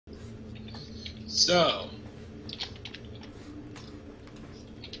So,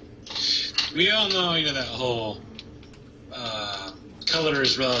 we all know, that whole color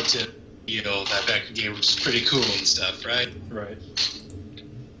is relative deal that Becker gave, which is pretty cool and stuff, right? Right.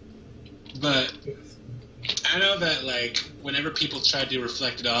 But I know that, like, whenever people try to do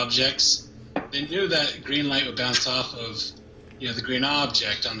reflected objects, they knew that green light would bounce off of, the green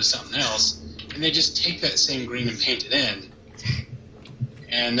object onto something else, and they just take that same green and paint it in.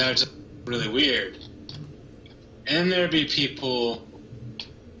 And that was just really weird. And then there'd be people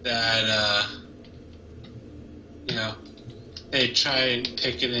that, they'd try and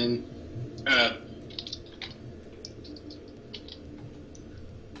take it in,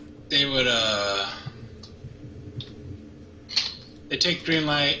 they would, they'd take green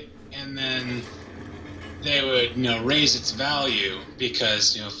light and then they would, raise its value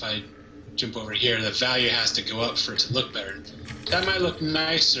because, if I jump over here, the value has to go up for it to look better. That might look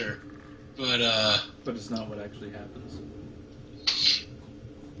nicer, but it's not what actually happens.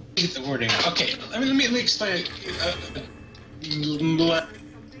 Get the wording out. Okay, let me explain it.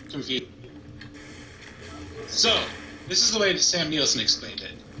 Confused. So, this is the way that Sam Nielsen explained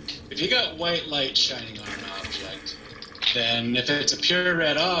it. If you got white light shining on an object, then if it's a pure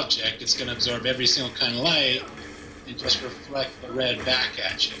red object, it's going to absorb every single kind of light and just reflect the red back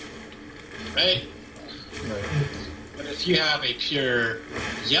at you. Right? Right. But if you have a pure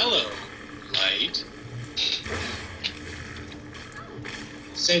yellow light,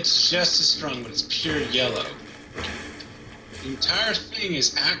 say it's just as strong, but it's pure yellow, the entire thing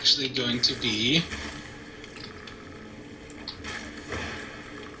is actually going to be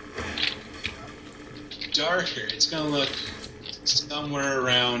darker. It's going to look somewhere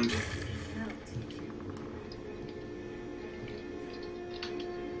around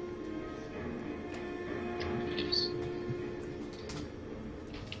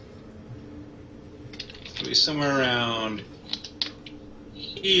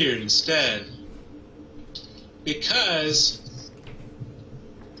here instead, because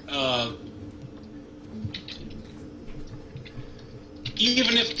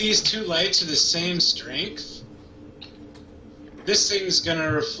even if these two lights are the same strength, this thing's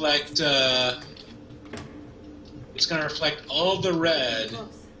gonna reflect it's gonna reflect all the red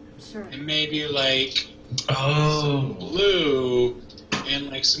and maybe like some blue and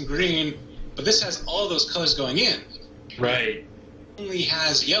like some green, but this has all those colors going in. Right. Only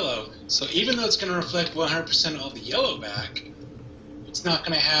has yellow, so even though it's going to reflect 100% of all the yellow back, it's not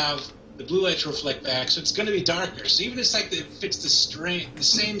going to have the blue light to reflect back, so it's going to be darker. So even if it's like it fits the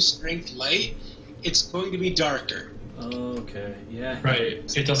same strength light, it's going to be darker. Okay, yeah. Right.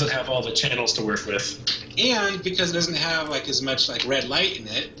 It doesn't have all the channels to work with. And because it doesn't have like as much like red light in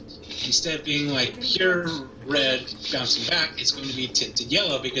it, instead of being like pure red bouncing back, it's going to be tinted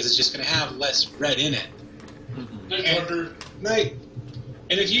yellow because it's just going to have less red in it.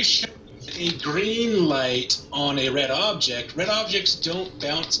 And if you shine a green light on a red objects don't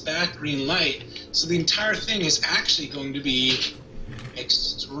bounce back green light, so the entire thing is actually going to be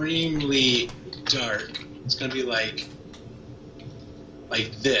extremely dark. It's going to be like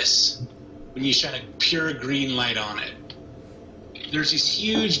this when you shine a pure green light on it. There's these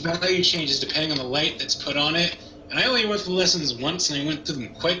huge value changes depending on the light that's put on it. And I only went through the lessons once, and I went through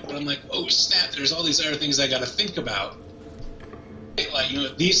them quick, but I'm like, oh snap, there's all these other things I got to think about. Like,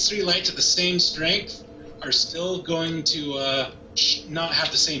 these three lights at the same strength are still going to not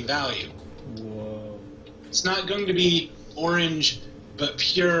have the same value. Whoa. It's not going to be orange, but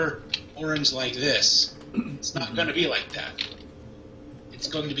pure orange like this. It's not going to be like that. It's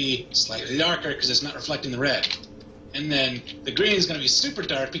going to be slightly darker because it's not reflecting the red. And then the green is going to be super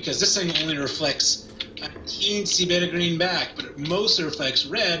dark because this thing only reflects a teensy bit of green back, but it mostly reflects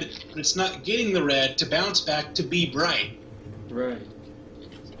red, but it's not getting the red to bounce back to be bright. Right.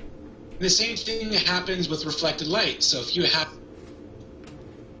 And the same thing happens with reflected light. So if you have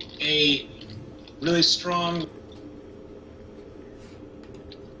a really strong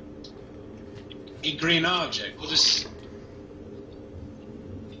green object,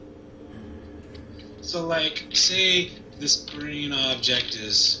 so like, say this green object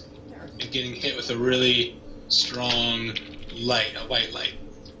is getting hit with a really strong light, a white light.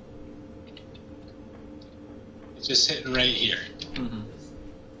 It's just hitting right here. Mm-hmm.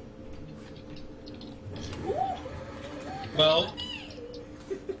 Well,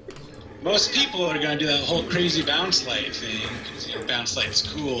 most people are going to do that whole crazy bounce light thing, because bounce light's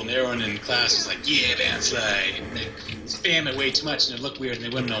cool, and everyone in class is like, yeah, bounce light. And they spam it way too much, and it look weird, and they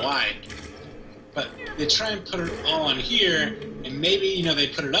wouldn't know why. But they try and put it all on here, and maybe, they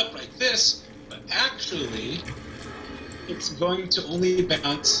put it up like this, but actually, it's going to only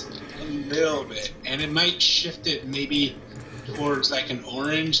bounce a little bit, and it might shift it maybe towards like an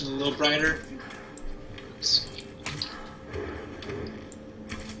orange and a little brighter. Let's see.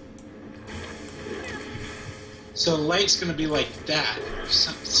 So light's going to be like that,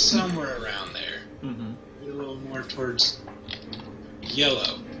 somewhere around there. Mm-hmm. A little more towards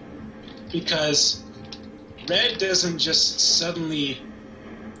yellow, because red doesn't just suddenly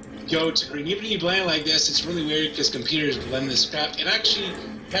go to green. Even if you blend it like this, it's really weird because computers blend this crap. It actually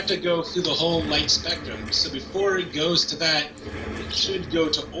have to go through the whole light spectrum. So before it goes to that, it should go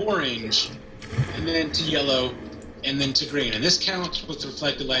to orange, and then to yellow, and then to green. And this counts with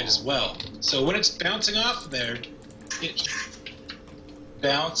reflected light as well. So when it's bouncing off there, it should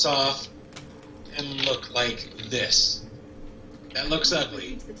bounce off and look like this. That looks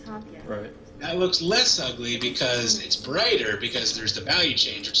ugly. Right. That looks less ugly because it's brighter, because there's the value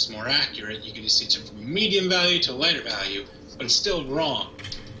change, which is more accurate. You can just see it from a medium value to a lighter value, but it's still wrong.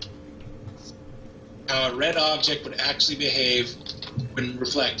 How a red object would actually behave when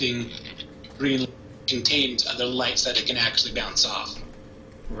reflecting green contains other lights that it can actually bounce off.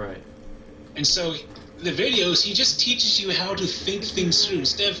 Right. And so the videos, he just teaches you how to think things through.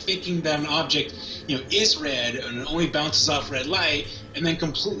 Instead of thinking that an object, is red and only bounces off red light, and then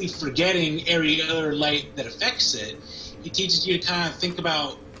completely forgetting every other light that affects it, he teaches you to kind of think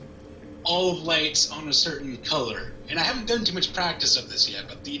about all of lights on a certain color. And I haven't done too much practice of this yet,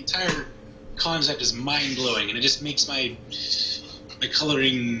 but the entire concept is mind-blowing, and it just makes my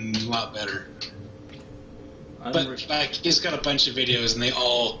coloring a lot better. But like, he's got a bunch of videos, and they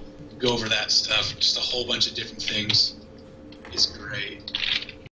all go over that stuff. Just a whole bunch of different things. It's great.